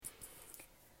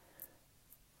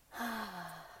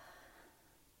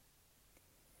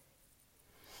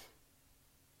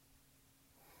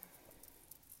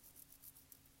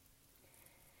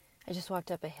I just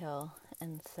walked up a hill,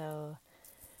 and so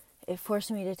it forced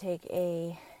me to take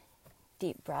a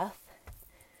deep breath,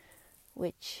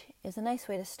 which is a nice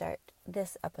way to start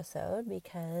this episode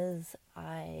because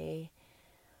I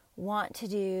want to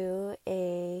do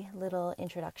a little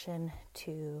introduction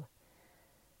to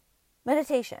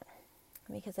meditation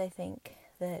because I think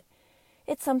that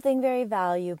it's something very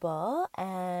valuable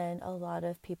and a lot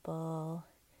of people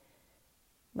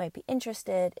might be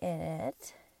interested in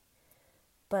it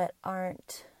but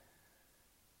aren't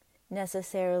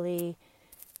necessarily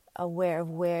aware of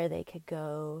where they could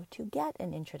go to get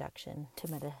an introduction to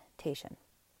meditation.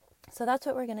 So that's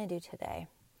what we're going to do today.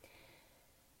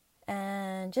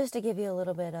 And just to give you a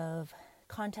little bit of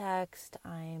context,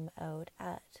 I'm out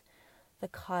at the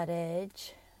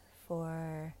cottage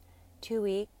for 2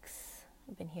 weeks.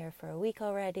 I've been here for a week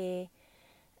already,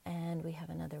 and we have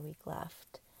another week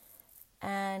left.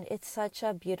 And it's such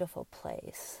a beautiful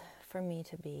place for me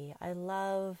to be. I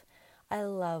love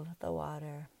the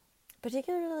water,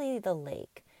 particularly the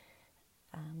lake.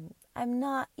 I'm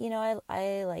not,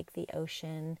 I like the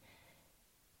ocean.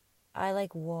 I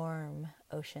like warm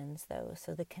oceans though,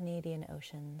 so the Canadian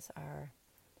oceans are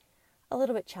a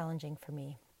little bit challenging for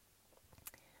me.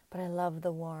 But I love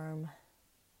the warm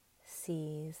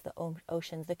seas, the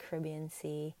oceans, the Caribbean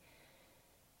Sea.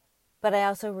 But I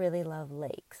also really love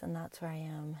lakes, and that's where I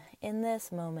am in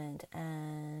this moment,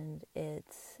 and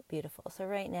it's beautiful. So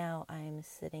right now I'm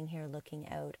sitting here looking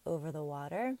out over the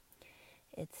water.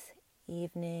 It's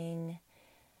evening.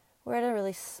 We're at a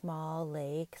really small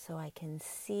lake, so I can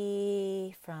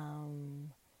see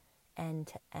from end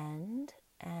to end,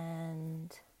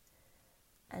 and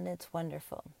it's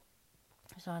wonderful.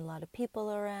 There's not a lot of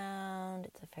people around.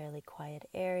 It's a fairly quiet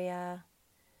area.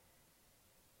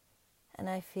 And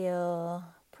I feel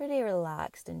pretty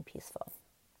relaxed and peaceful.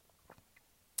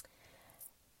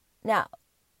 Now,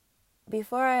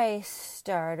 before I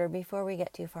start, or before we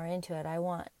get too far into it, I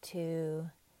want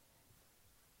to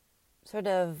sort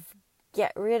of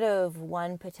get rid of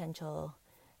one potential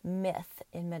myth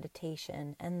in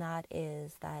meditation, and that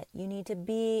is that you need to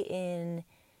be in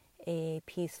a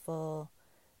peaceful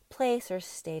place or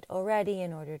state already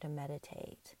in order to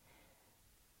meditate.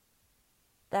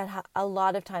 That a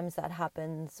lot of times that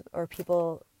happens, or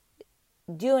people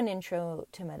do an intro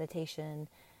to meditation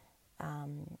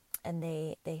and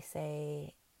they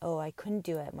say, oh, I couldn't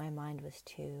do it, my mind was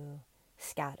too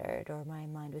scattered, or my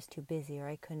mind was too busy, or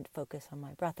I couldn't focus on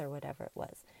my breath, or whatever it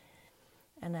was.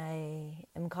 And I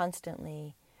am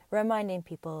constantly reminding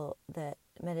people that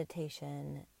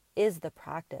meditation is the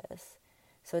practice.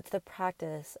 So it's the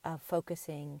practice of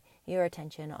focusing your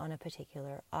attention on a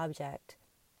particular object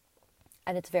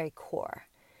at its very core.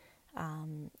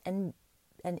 And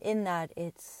in that,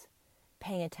 it's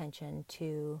paying attention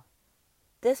to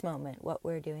this moment, what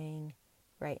we're doing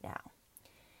right now.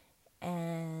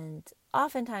 And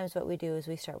oftentimes what we do is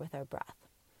we start with our breath.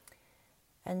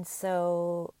 And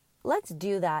so let's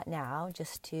do that now,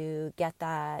 just to get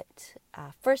that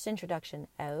first introduction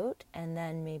out. And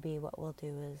then maybe what we'll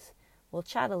do is we'll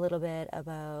chat a little bit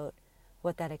about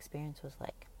what that experience was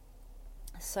like.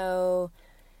 So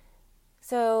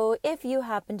if you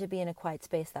happen to be in a quiet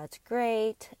space, that's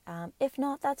great. If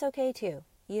not, that's okay too.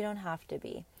 You don't have to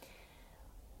be.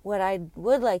 What I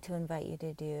would like to invite you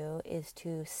to do is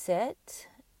to sit,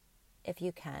 if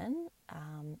you can.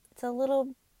 It's a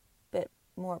little bit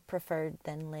more preferred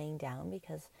than laying down,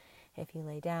 because if you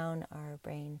lay down, our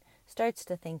brain starts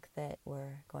to think that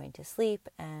we're going to sleep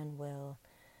and will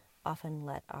often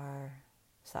let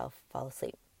ourself fall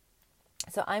asleep.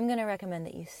 So I'm going to recommend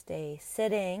that you stay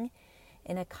sitting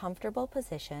in a comfortable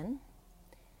position,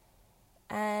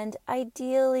 and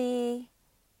ideally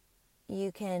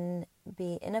you can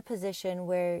be in a position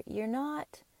where you're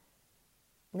not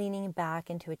leaning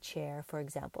back into a chair, for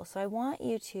example. So I want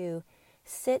you to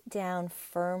sit down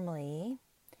firmly.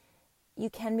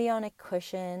 You can be on a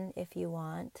cushion if you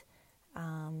want,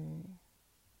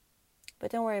 but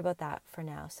don't worry about that for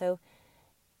now. So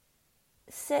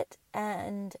sit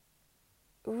and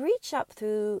reach up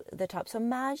through the top. So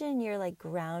imagine you're like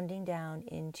grounding down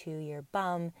into your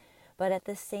bum, but at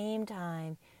the same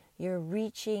time, you're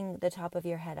reaching the top of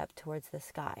your head up towards the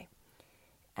sky.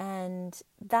 And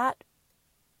that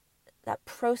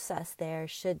process there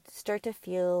should start to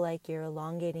feel like you're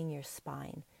elongating your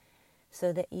spine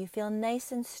so that you feel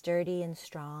nice and sturdy and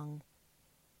strong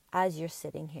as you're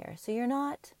sitting here. So you're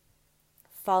not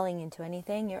falling into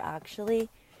anything. You're actually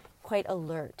quite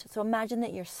alert. So imagine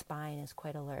that your spine is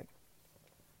quite alert.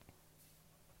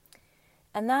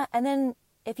 And then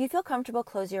if you feel comfortable,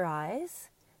 close your eyes.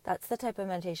 That's the type of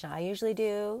meditation I usually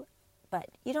do, but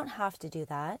you don't have to do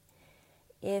that.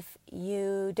 If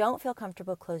you don't feel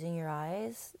comfortable closing your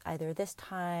eyes, either this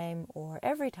time or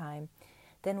every time,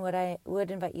 then what I would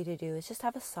invite you to do is just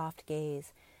have a soft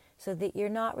gaze so that you're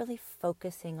not really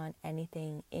focusing on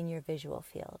anything in your visual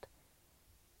field.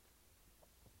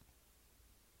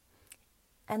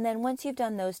 And then once you've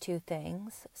done those two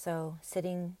things, so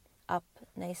sitting up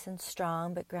nice and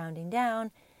strong but grounding down,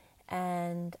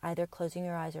 and either closing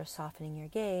your eyes or softening your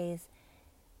gaze,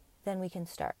 then we can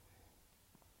start.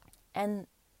 And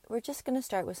we're just going to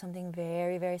start with something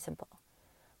very, very simple,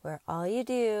 where all you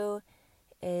do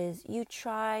is you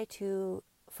try to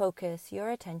focus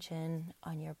your attention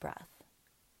on your breath.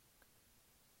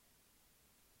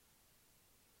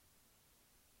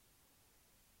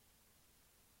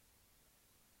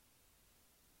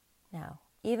 Now,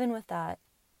 even with that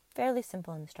fairly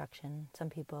simple instruction, some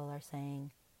people are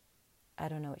saying, I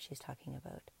don't know what she's talking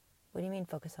about. What do you mean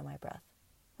focus on my breath?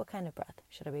 What kind of breath?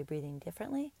 Should I be breathing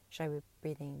differently? Should I be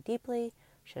breathing deeply?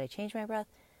 Should I change my breath?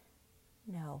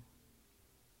 No.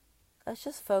 Let's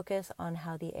just focus on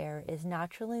how the air is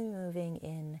naturally moving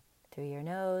in through your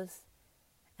nose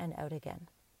and out again.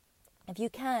 If you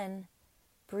can,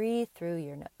 breathe through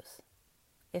your nose.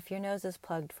 If your nose is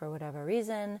plugged for whatever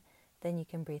reason, then you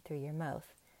can breathe through your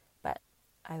mouth. But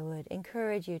I would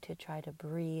encourage you to try to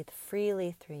breathe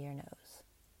freely through your nose.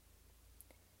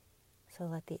 So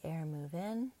let the air move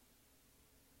in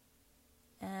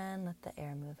and let the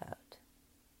air move out.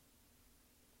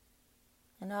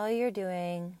 And all you're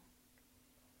doing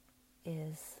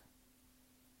is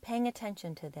paying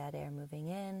attention to that air moving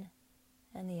in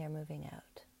and the air moving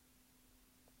out.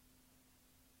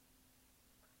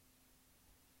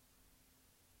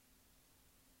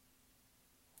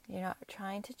 You're not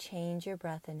trying to change your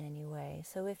breath in any way.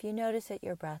 So if you notice that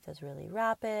your breath is really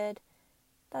rapid,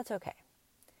 that's okay.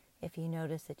 If you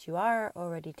notice that you are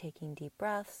already taking deep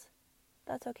breaths,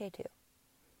 that's okay too.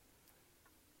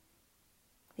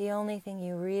 The only thing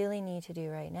you really need to do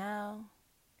right now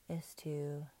is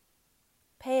to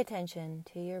pay attention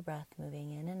to your breath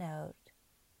moving in and out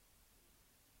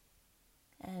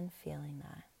and feeling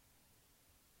that.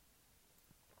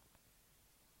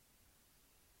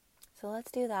 So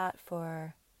let's do that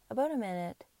for about a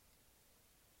minute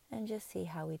and just see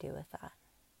how we do with that.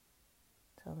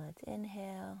 So let's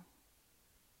inhale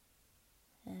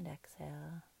and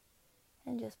exhale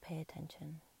and just pay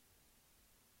attention.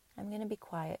 I'm going to be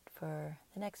quiet for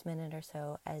the next minute or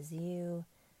so as you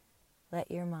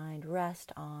let your mind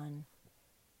rest on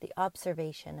the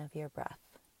observation of your breath,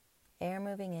 air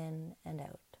moving in and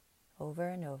out, over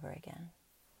and over again.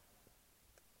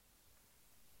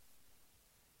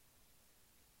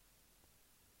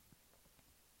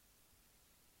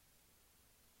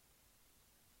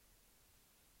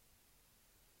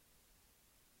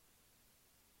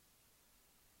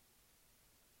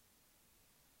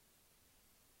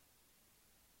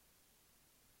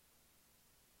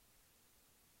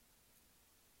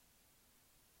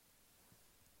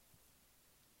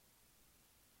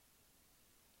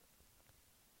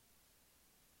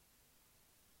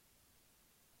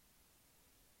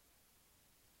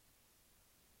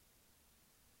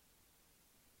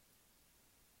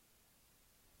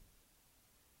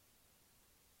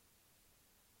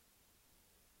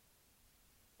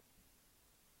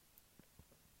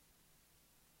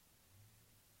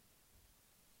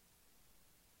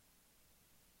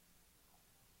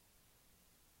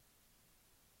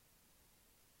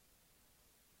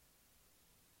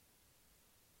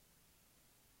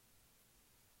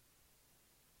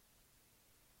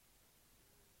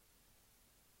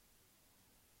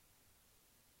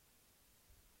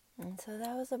 And so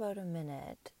that was about a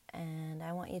minute, and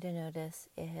I want you to notice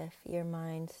if your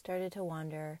mind started to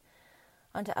wander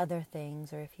onto other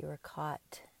things, or if you were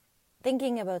caught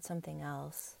thinking about something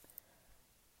else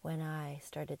when I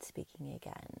started speaking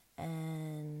again.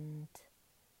 And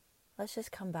let's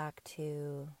just come back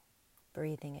to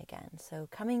breathing again. So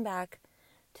coming back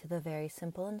to the very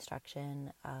simple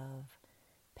instruction of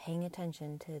paying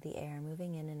attention to the air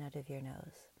moving in and out of your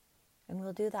nose. And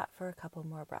we'll do that for a couple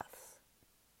more breaths.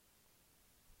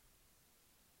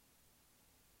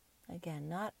 Again,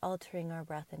 not altering our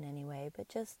breath in any way, but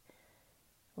just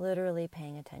literally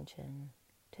paying attention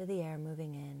to the air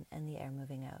moving in and the air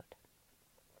moving out.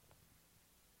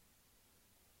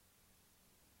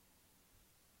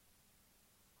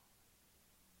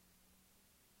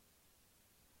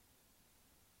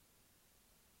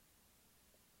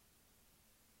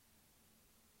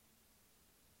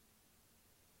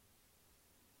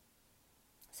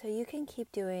 So you can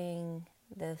keep doing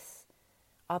this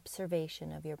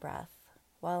observation of your breath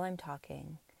while I'm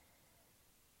talking.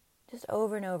 Just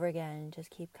over and over again, just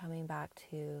keep coming back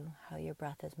to how your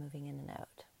breath is moving in and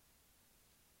out.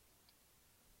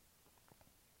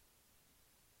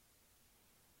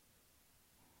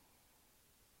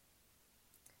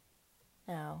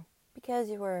 Now, because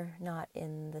you were not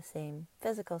in the same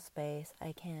physical space,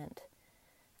 I can't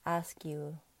ask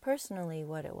you personally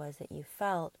what it was that you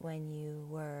felt when you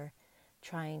were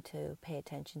trying to pay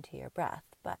attention to your breath.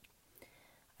 But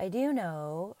I do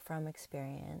know from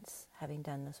experience, having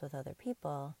done this with other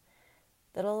people,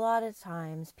 that a lot of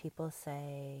times people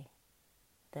say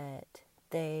that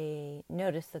they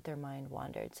noticed that their mind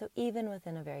wandered. So even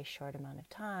within a very short amount of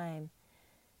time,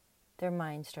 their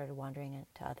mind started wandering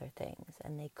into other things,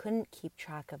 and they couldn't keep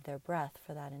track of their breath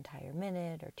for that entire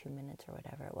minute or 2 minutes or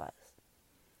whatever it was.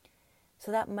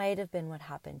 So that might have been what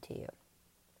happened to you.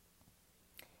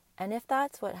 And if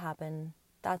that's what happened,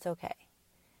 that's okay.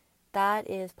 That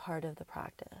is part of the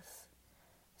practice.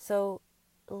 So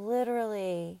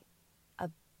literally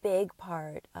a big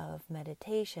part of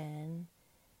meditation,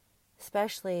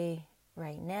 especially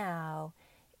right now,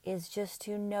 is just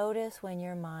to notice when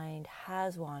your mind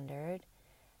has wandered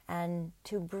and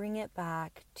to bring it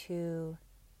back to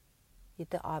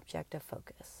the object of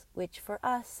focus, which for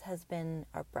us has been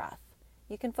our breath.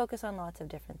 You can focus on lots of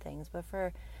different things, but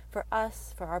for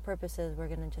us, for our purposes, we're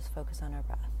going to just focus on our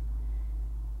breath.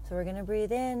 So we're going to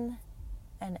breathe in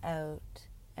and out,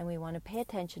 and we want to pay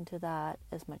attention to that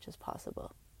as much as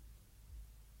possible.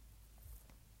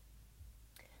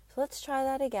 So let's try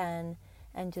that again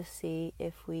and just see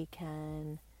if we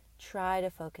can try to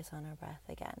focus on our breath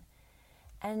again.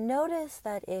 And notice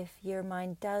that if your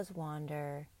mind does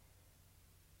wander,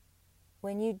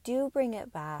 when you do bring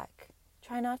it back,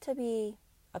 try not to be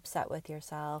upset with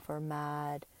yourself or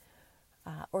mad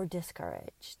or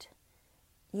discouraged.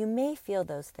 You may feel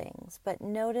those things, but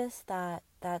notice that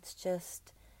that's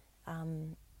just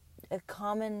a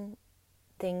common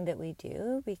thing that we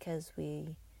do because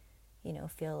we,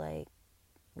 feel like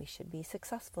we should be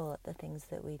successful at the things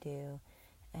that we do,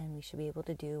 and we should be able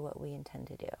to do what we intend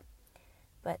to do.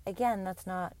 But again, that's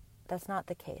not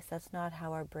the case. That's not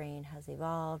how our brain has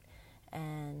evolved,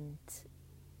 and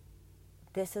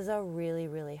this is a really,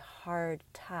 really hard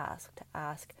task to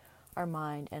ask our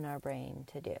mind and our brain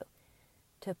to do.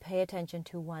 To pay attention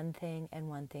to one thing and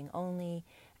one thing only,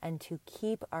 and to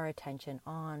keep our attention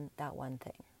on that one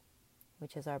thing,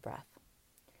 which is our breath.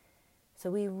 So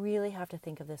we really have to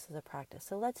think of this as a practice.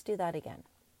 So let's do that again.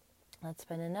 Let's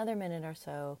spend another minute or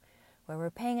so where we're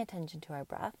paying attention to our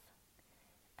breath.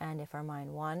 And if our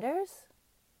mind wanders,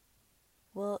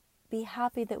 we'll be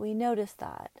happy that we noticed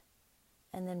that,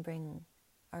 and then bring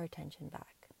our attention back.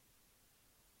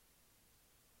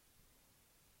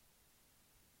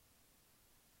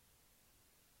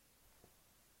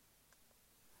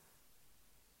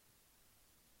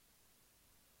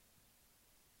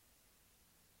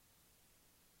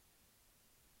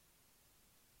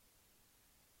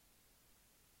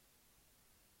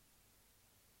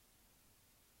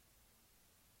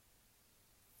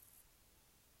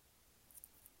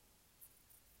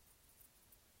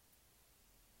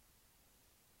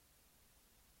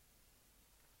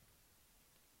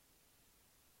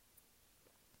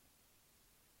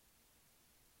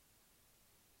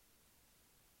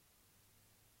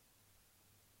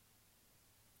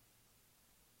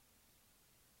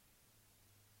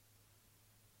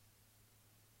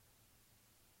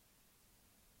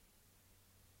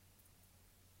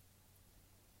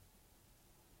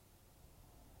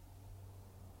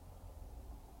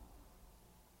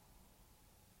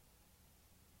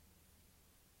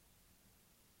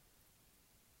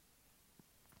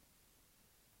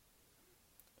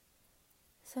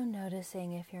 So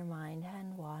noticing if your mind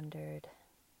had wandered,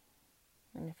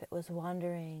 and if it was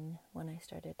wandering when I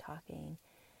started talking,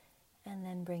 and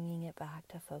then bringing it back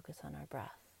to focus on our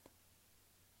breath.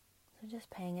 So just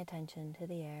paying attention to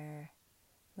the air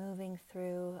moving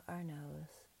through our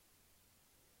nose,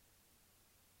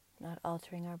 not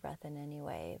altering our breath in any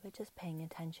way, but just paying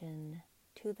attention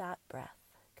to that breath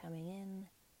coming in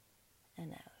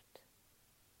and out.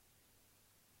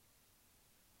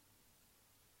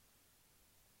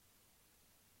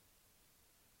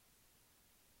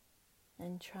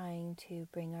 And trying to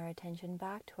bring our attention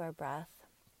back to our breath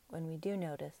when we do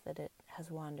notice that it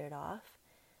has wandered off,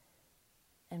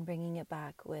 and bringing it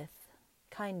back with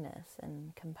kindness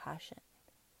and compassion.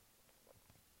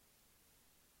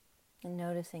 And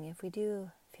noticing if we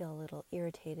do feel a little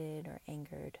irritated or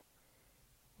angered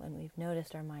when we've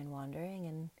noticed our mind wandering,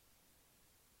 and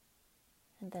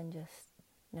then just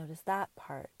notice that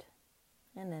part,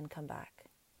 and then come back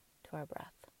to our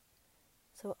breath.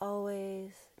 So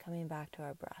always coming back to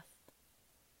our breath,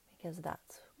 because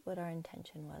that's what our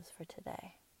intention was for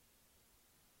today.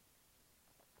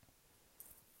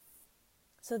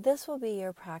 So this will be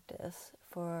your practice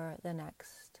for the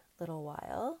next little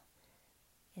while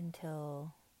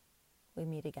until we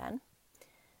meet again.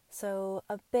 So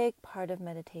a big part of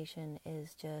meditation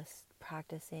is just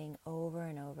practicing over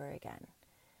and over again,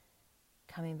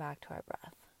 coming back to our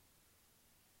breath.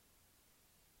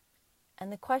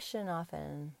 And the question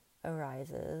often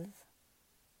arises,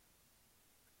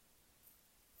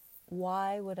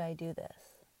 why would I do this?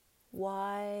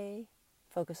 Why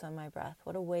focus on my breath?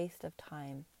 What a waste of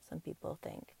time, some people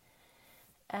think.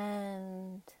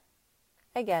 And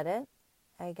I get it.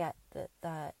 I get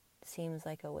that seems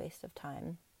like a waste of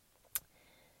time.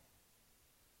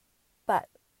 But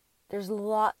there's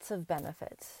lots of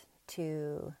benefits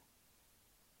to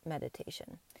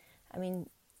meditation. I mean,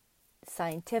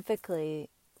 scientifically,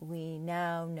 we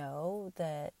now know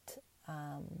that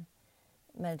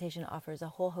meditation offers a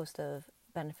whole host of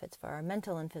benefits for our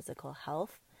mental and physical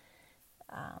health.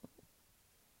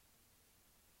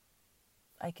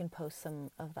 I can post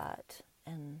some of that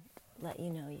and let you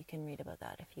know. You can read about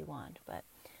that if you want. But,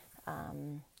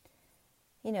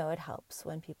 it helps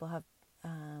when people have,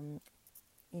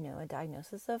 a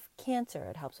diagnosis of cancer.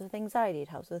 It helps with anxiety. It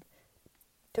helps with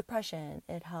depression.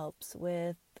 It helps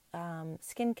with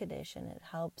skin condition. It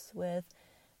helps with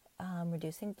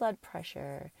reducing blood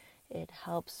pressure. It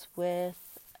helps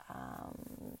with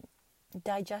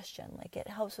digestion. Like, it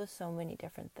helps with so many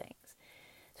different things.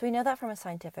 So we know that from a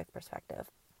scientific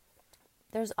perspective.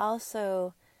 There's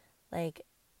also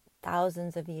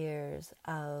thousands of years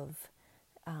of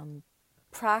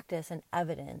practice and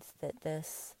evidence that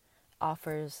this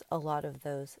offers a lot of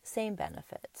those same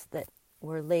benefits that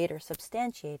were later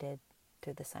substantiated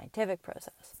through the scientific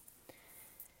process.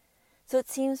 So it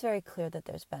seems very clear that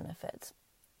there's benefits.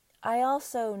 I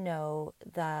also know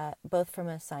that both from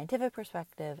a scientific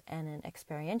perspective and an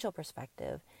experiential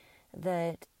perspective,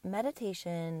 that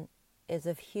meditation is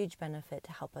of huge benefit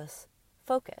to help us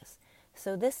focus.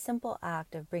 So this simple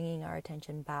act of bringing our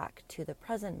attention back to the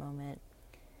present moment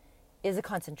is a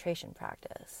concentration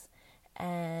practice.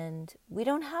 And we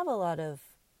don't have a lot of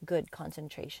good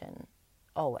concentration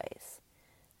always.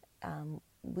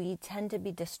 We tend to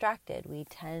be distracted. We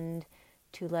tend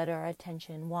to let our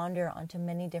attention wander onto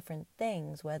many different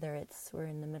things, whether we're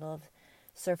in the middle of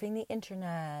surfing the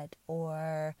internet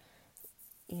or,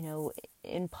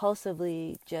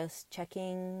 impulsively just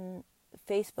checking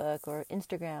Facebook or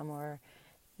Instagram or,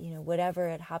 whatever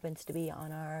it happens to be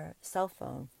on our cell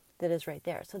phone that is right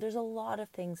there. So there's a lot of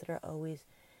things that are always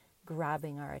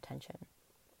grabbing our attention.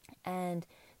 And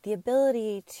the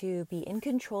ability to be in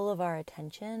control of our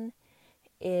attention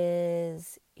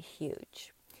is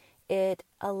huge. It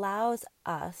allows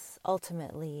us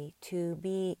ultimately to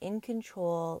be in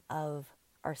control of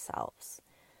ourselves,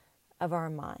 of our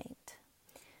mind.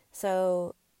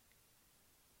 So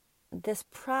this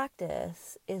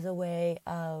practice is a way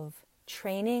of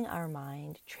training our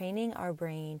mind, training our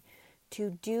brain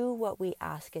to do what we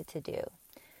ask it to do,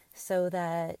 so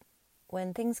that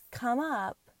when things come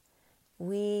up,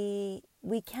 we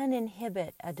can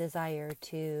inhibit a desire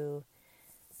to,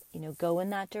 go in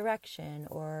that direction,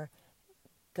 or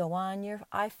go on your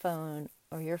iPhone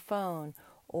or your phone,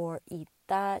 or eat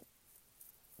that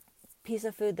piece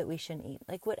of food that we shouldn't eat.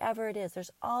 Like, whatever it is,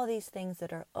 there's all these things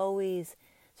that are always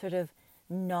sort of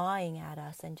gnawing at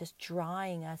us and just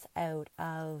drawing us out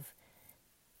of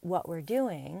what we're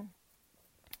doing,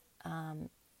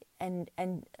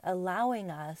 and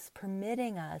allowing us,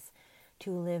 permitting us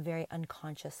to live very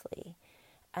unconsciously.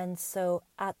 And so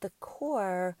at the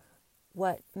core,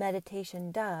 what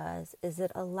meditation does is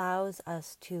it allows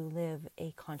us to live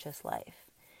a conscious life.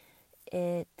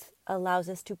 It allows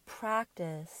us to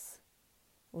practice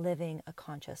living a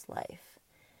conscious life.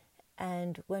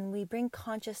 And when we bring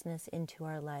consciousness into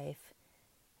our life,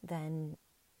 then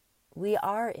we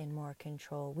are in more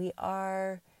control. We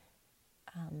are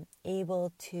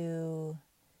able to,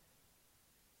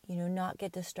 not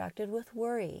get distracted with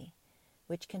worry,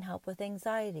 which can help with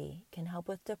anxiety, can help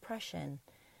with depression.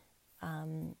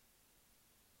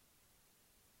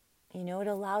 It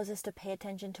allows us to pay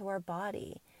attention to our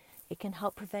body. It can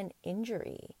help prevent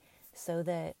injury, so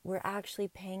that we're actually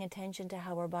paying attention to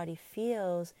how our body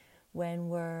feels when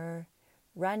we're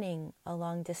running a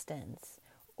long distance,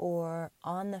 or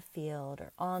on the field,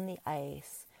 or on the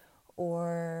ice,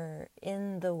 or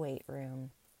in the weight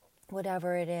room,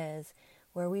 whatever it is,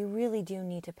 where we really do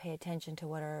need to pay attention to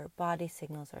what our body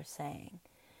signals are saying.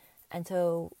 And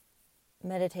so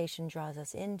meditation draws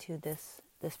us into this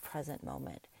present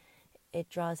moment. It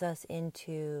draws us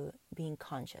into being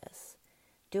conscious,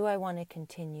 Do I want to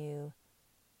continue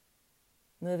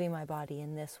moving my body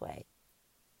in this way?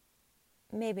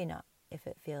 Maybe not, if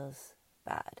it feels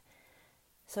bad.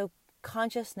 So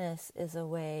consciousness is a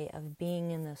way of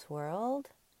being in this world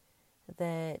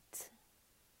that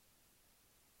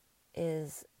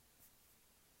is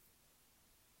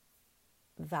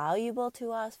valuable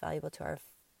to us, valuable to our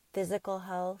physical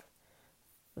health,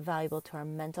 valuable to our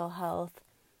mental health.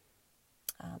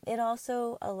 It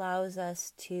also allows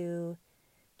us to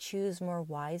choose more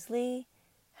wisely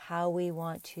how we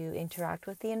want to interact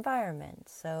with the environment.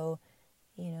 So,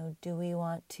 do we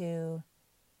want to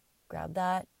grab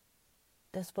that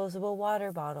disposable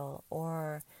water bottle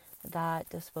or that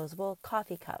disposable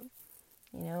coffee cup?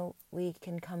 We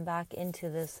can come back into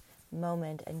this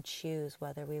moment and choose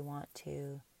whether we want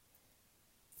to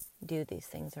do these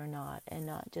things or not, and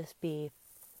not just be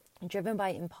driven by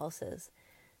impulses.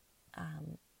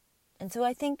 And so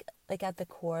I think, at the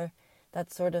core,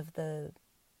 that's sort of the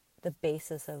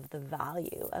basis of the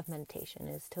value of meditation,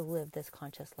 is to live this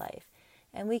conscious life.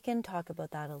 And we can talk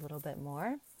about that a little bit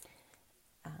more.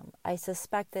 I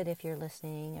suspect that if you're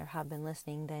listening or have been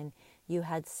listening, then you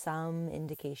had some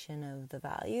indication of the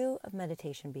value of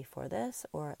meditation before this,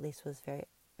 or at least was very,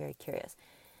 very curious.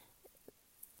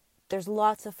 There's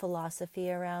lots of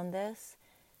philosophy around this,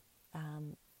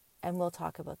 and we'll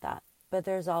talk about that. But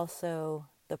there's also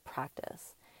the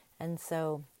practice. And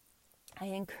so I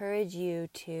encourage you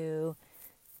to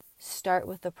start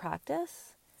with the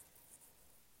practice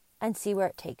and see where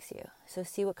it takes you. So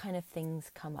see what kind of things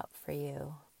come up for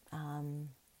you.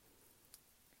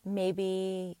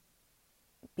 Maybe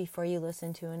before you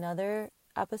listen to another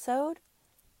episode,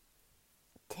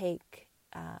 take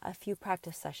a few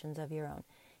practice sessions of your own.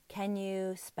 Can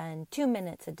you spend 2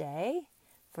 minutes a day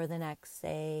for the next,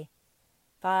 say,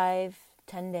 5,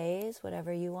 10 days,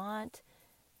 whatever you want,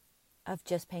 of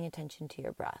just paying attention to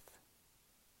your breath?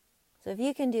 So if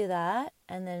you can do that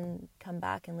and then come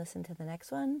back and listen to the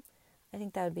next one, I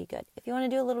think that would be good. If you want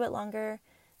to do a little bit longer,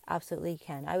 absolutely you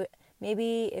can.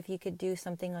 Maybe if you could do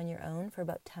something on your own for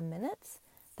about 10 minutes,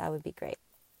 that would be great.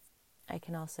 I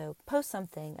can also post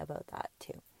something about that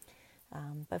too.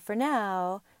 But for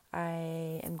now,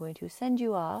 I am going to send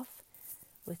you off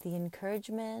with the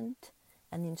encouragement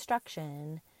and the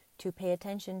instruction to pay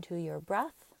attention to your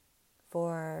breath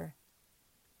for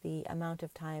the amount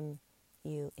of time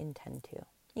you intend to.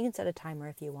 You can set a timer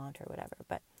if you want or whatever,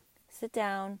 but sit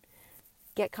down,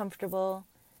 get comfortable,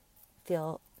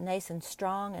 feel nice and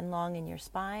strong and long in your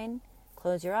spine,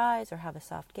 close your eyes or have a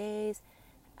soft gaze,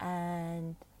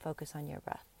 and focus on your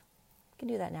breath. You can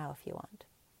do that now if you want,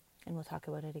 and we'll talk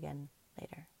about it again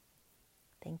later.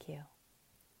 Thank you.